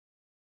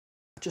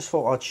just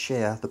thought I'd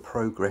share the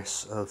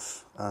progress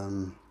of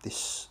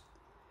this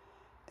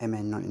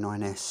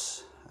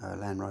MN99S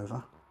Land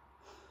Rover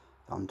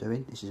that I'm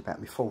doing. This is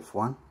about my fourth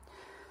one.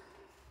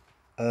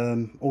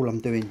 All I'm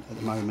doing at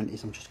the moment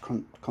is I'm just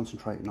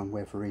concentrating on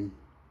weathering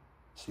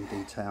some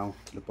detail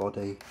to the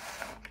body,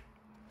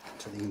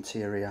 to the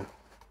interior,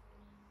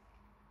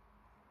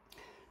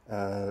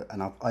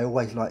 and I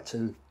always like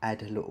to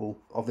add a little,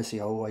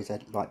 obviously I always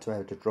like to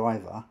add a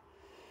driver,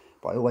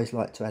 but I always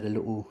like to add a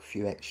little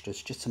few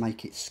extras just to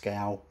make it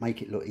scale,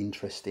 make it look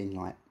interesting,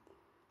 like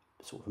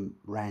sort of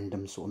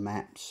random sort of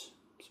maps,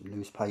 some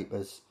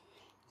newspapers.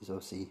 There's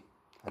obviously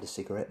had a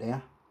cigarette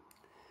there,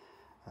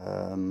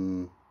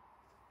 another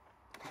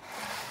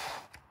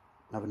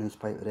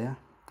newspaper there,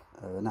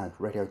 no,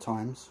 Radio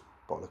Times,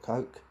 bottle of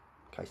Coke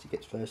in case he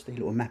gets thirsty,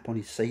 little map on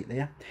his seat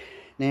there.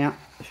 Now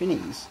the thing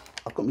is,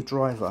 I've got my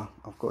driver,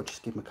 I've got to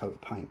just give him a coat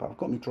of paint, but I've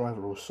got my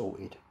driver all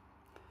sorted.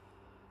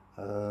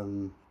 I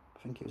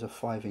think it was a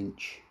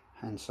 5-inch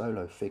Han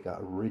Solo figure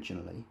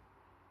originally,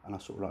 and I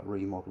sort of like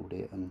remodelled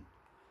it and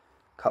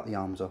cut the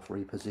arms off,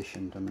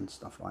 repositioned them and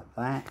stuff like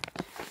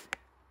that.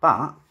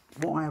 But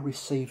what I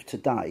received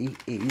today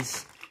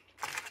is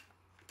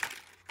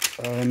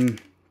a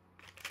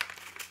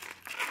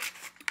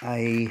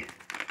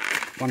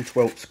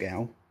 1/12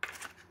 scale,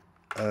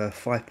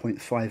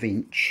 5.5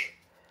 inch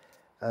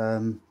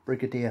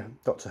Brigadier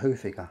Doctor Who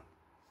figure,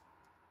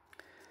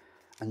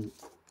 and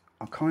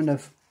I kind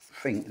of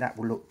think that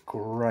will look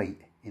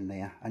great in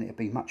there, and it'd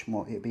be much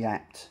more, it'd be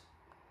apt.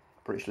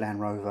 British Land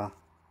Rover,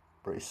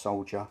 British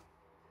soldier.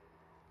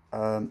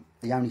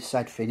 The only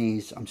sad thing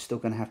is I'm still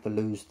going to have to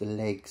lose the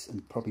legs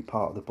and probably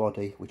part of the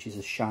body, which is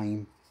a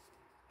shame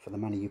for the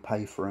money you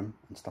pay for them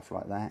and stuff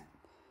like that.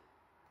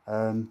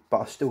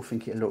 But I still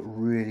think it'll look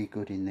really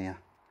good in there,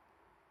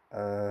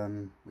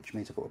 which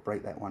means I've got to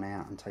break that one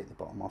out and take the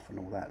bottom off and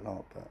all that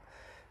lot, but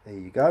there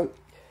you go.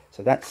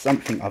 So that's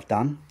something I've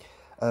done.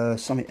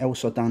 Something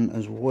else I've done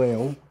as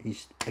well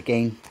is,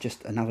 again,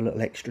 just another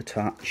little extra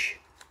touch,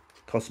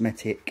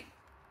 cosmetic,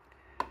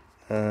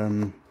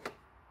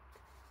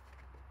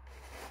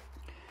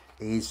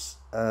 is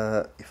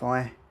if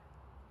I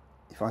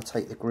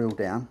take the grill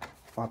down,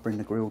 if I bring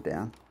the grill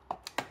down,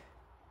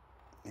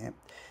 yep,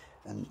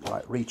 and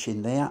like reach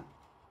in there,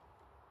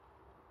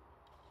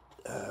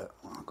 well,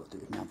 I've got to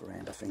do it with my other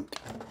hand, I think.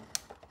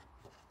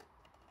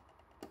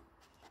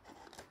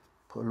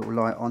 Put a little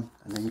light on,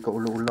 and then you've got a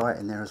little light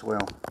in there as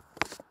well.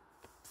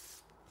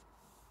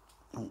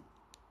 Oh.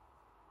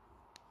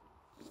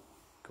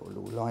 Got a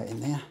little light in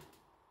there,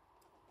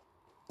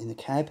 in the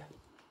cab.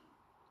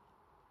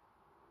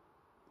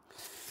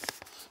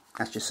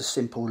 That's just a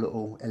simple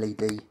little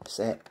LED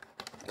set,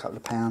 a couple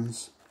of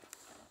pounds,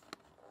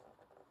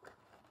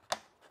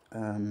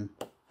 on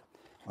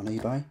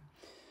eBay.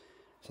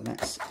 So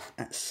that's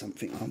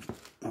something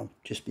I've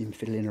just been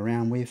fiddling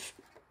around with.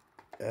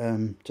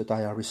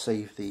 Today I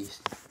received the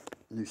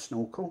new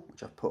snorkel,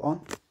 which I've put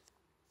on,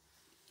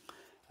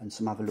 and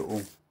some other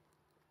little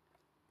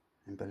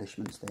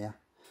embellishments there.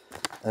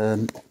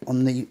 On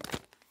the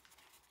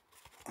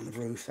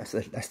roof, that's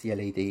the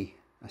LED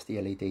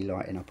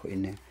lighting I put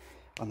in there.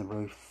 On the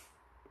roof,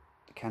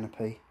 the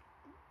canopy,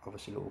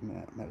 obviously a little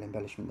metal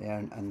embellishment there,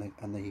 and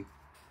the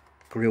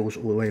grills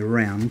all the way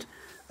around.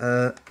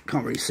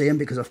 Can't really see them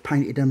because I've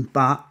painted them,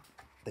 but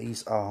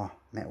these are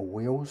metal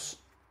wheels.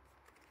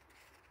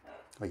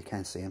 Well, you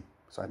can see them,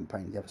 so I haven't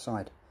painted the other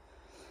side.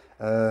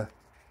 And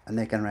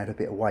they're going to add a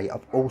bit of weight.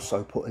 I've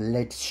also put a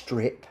lead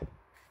strip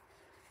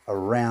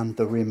around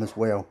the rim as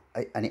well,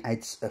 and it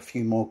adds a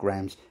few more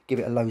grams. Give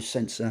it a low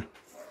sense of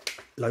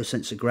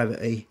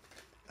gravity.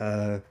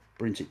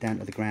 Brings it down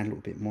to the ground a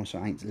little bit more, so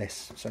it ain't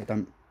less. So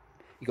you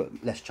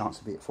got less chance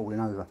of it falling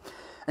over.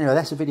 Anyway,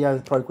 that's a video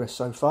of the progress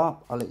so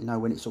far. I'll let you know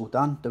when it's all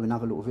done. Do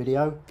another little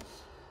video.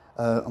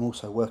 I'm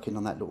also working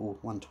on that little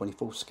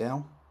 1/24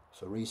 scale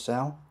for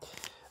resale.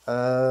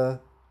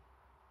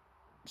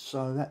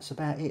 So that's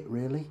about it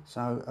really.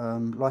 So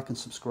like and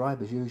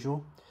subscribe as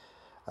usual,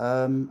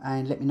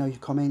 and let me know your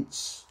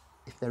comments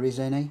if there is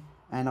any,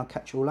 and I'll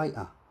catch you all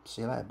later.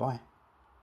 See you later, bye.